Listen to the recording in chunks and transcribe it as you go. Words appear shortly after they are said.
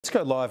Let's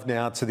go live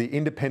now to the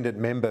independent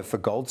member for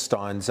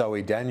Goldstein,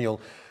 Zoe Daniel.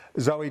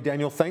 Zoe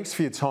Daniel, thanks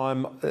for your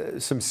time.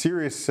 Some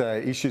serious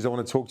issues I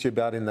want to talk to you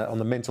about on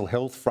the mental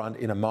health front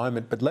in a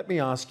moment. But let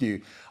me ask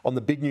you, on the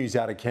big news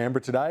out of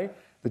Canberra today,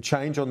 the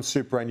change on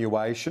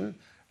superannuation,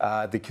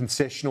 the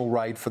concessional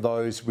rate for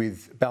those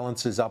with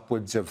balances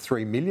upwards of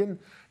 $3 million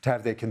to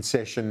have their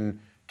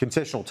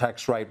concessional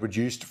tax rate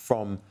reduced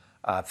from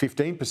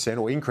 15%,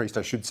 or increased,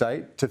 I should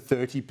say, to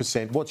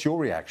 30%. What's your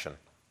reaction?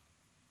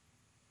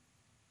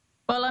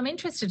 Well, I'm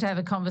interested to have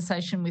a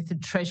conversation with the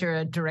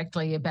Treasurer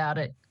directly about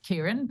it,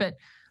 Kieran, but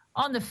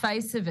on the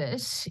face of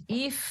it,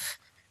 if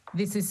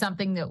this is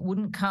something that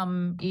wouldn't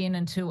come in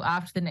until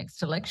after the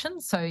next election,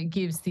 so it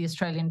gives the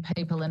Australian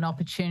people an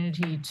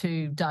opportunity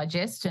to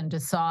digest and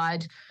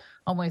decide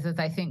on whether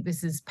they think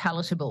this is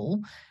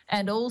palatable,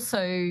 and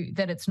also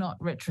that it's not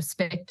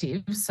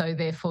retrospective, so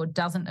therefore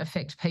doesn't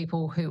affect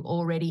people who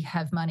already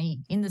have money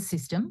in the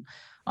system,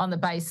 on the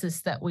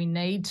basis that we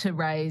need to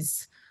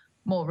raise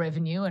more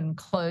revenue and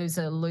close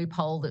a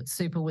loophole that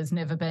super was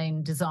never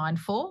been designed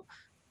for.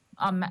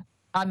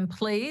 I'm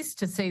pleased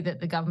to see that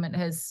the government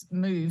has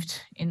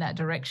moved in that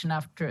direction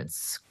after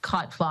its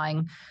kite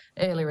flying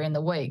earlier in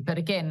the week. But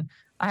again,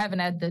 I haven't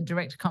had the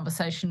direct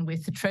conversation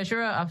with the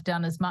Treasurer. I've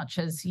done as much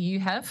as you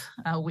have,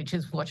 which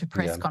is watch a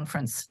press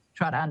conference,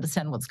 try to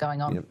understand what's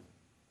going on. Yep.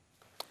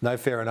 No,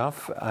 fair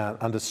enough.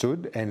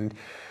 Understood. And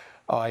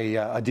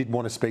I did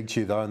want to speak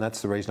to you, though, and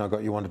that's the reason I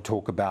got you on to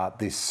talk about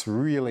this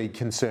really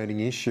concerning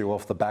issue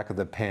off the back of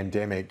the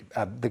pandemic.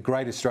 The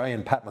great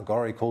Australian Pat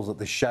McGorry calls it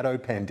the shadow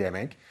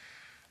pandemic.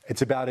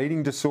 It's about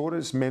eating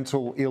disorders,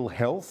 mental ill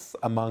health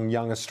among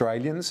young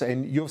Australians,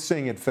 and you're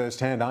seeing it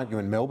firsthand, aren't you,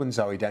 in Melbourne,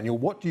 Zoe Daniel?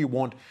 What do you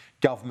want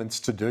governments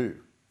to do?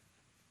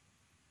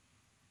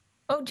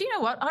 Well, do you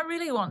know what? I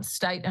really want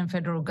state and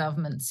federal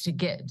governments to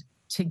get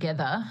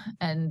together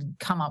and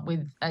come up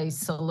with a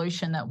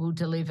solution that will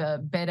deliver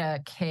better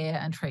care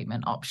and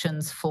treatment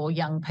options for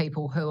young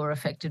people who are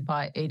affected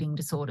by eating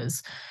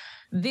disorders.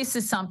 This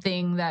is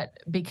something that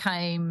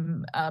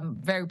became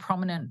very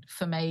prominent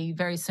for me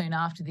very soon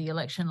after the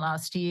election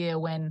last year,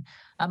 when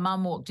a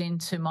mum walked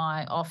into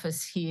my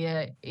office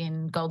here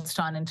in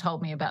Goldstein and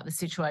told me about the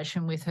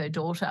situation with her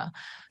daughter,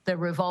 the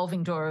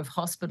revolving door of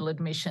hospital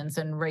admissions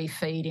and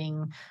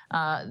refeeding,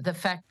 the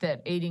fact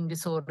that eating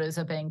disorders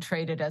are being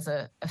treated as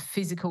a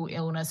physical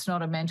illness,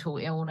 not a mental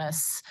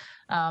illness,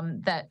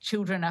 that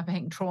children are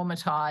being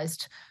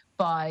traumatised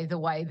by the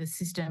way the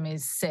system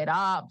is set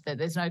up, that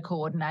there's no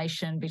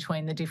coordination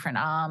between the different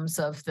arms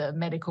of the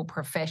medical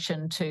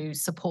profession to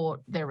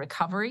support their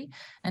recovery.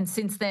 And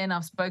since then,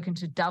 I've spoken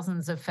to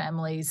dozens of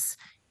families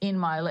in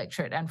my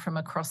electorate and from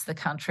across the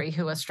country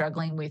who are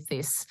struggling with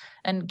this.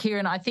 And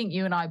Kieran, I think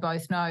you and I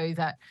both know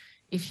that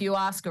if you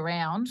ask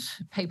around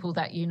people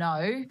that you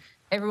know,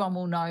 everyone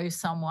will know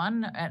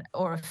someone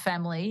or a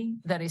family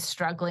that is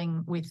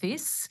struggling with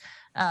this.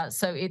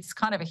 So it's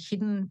kind of a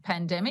hidden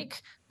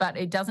pandemic, but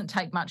it doesn't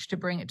take much to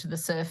bring it to the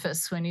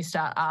surface when you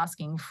start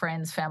asking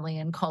friends, family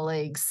and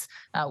colleagues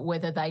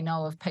whether they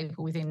know of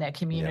people within their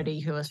community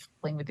who are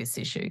struggling with this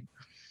issue.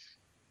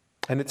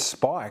 And it's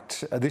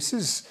spiked. This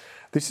is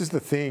the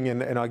thing,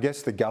 and I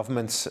guess the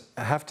governments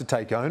have to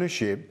take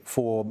ownership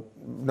for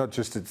not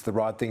just it's the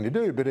right thing to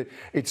do, but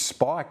it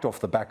spiked off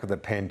the back of the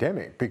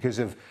pandemic because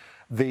of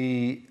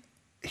the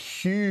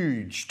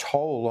huge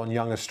toll on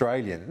young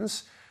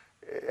Australians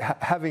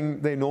having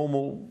their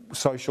normal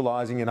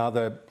socialising and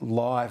other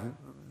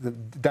the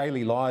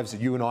daily lives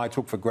that you and I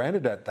took for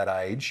granted at that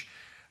age.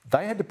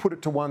 They had to put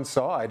it to one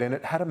side, and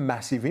it had a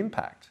massive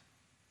impact.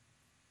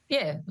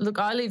 Yeah, look,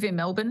 I live in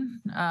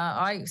Melbourne.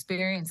 I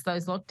experienced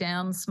those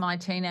lockdowns. My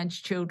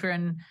teenage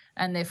children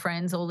and their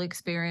friends all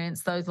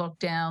experienced those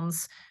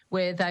lockdowns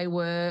where they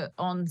were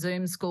on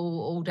Zoom school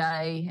all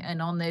day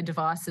and on their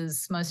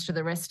devices most of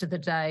the rest of the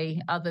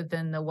day, other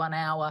than the 1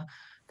 hour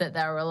that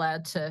they were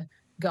allowed to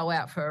go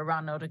out for a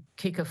run or to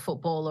kick a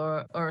football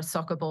or a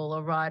soccer ball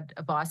or ride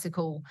a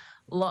bicycle.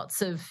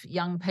 Lots of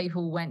young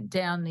people went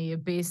down the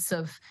abyss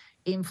of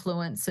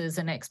influences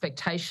and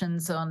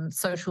expectations on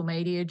social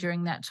media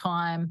during that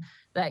time.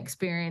 They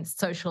experienced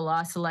social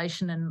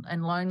isolation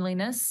and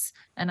loneliness.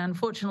 And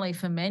unfortunately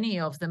for many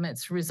of them,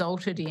 it's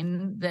resulted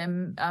in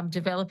them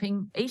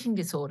developing eating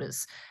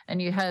disorders.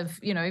 And you have,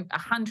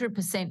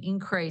 100%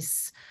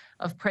 increase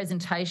of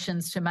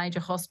presentations to major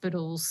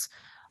hospitals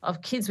of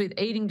kids with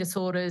eating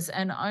disorders,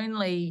 and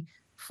only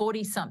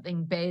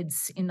 40-something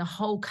beds in the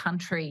whole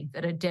country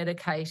that are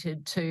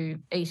dedicated to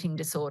eating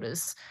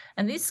disorders.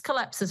 And this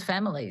collapses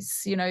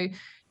families.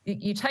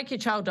 You take your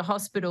child to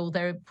hospital,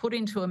 they're put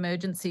into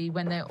emergency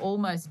when they're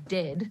almost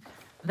dead.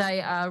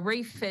 They are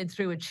refed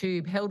through a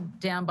tube, held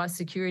down by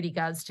security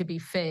guards to be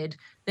fed,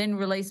 then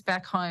released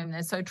back home.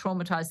 They're so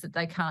traumatised that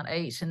they can't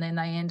eat, and then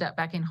they end up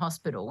back in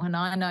hospital. And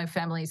I know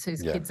families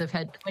whose kids have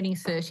had 20,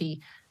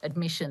 30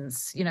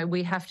 admissions.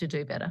 We have to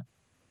do better.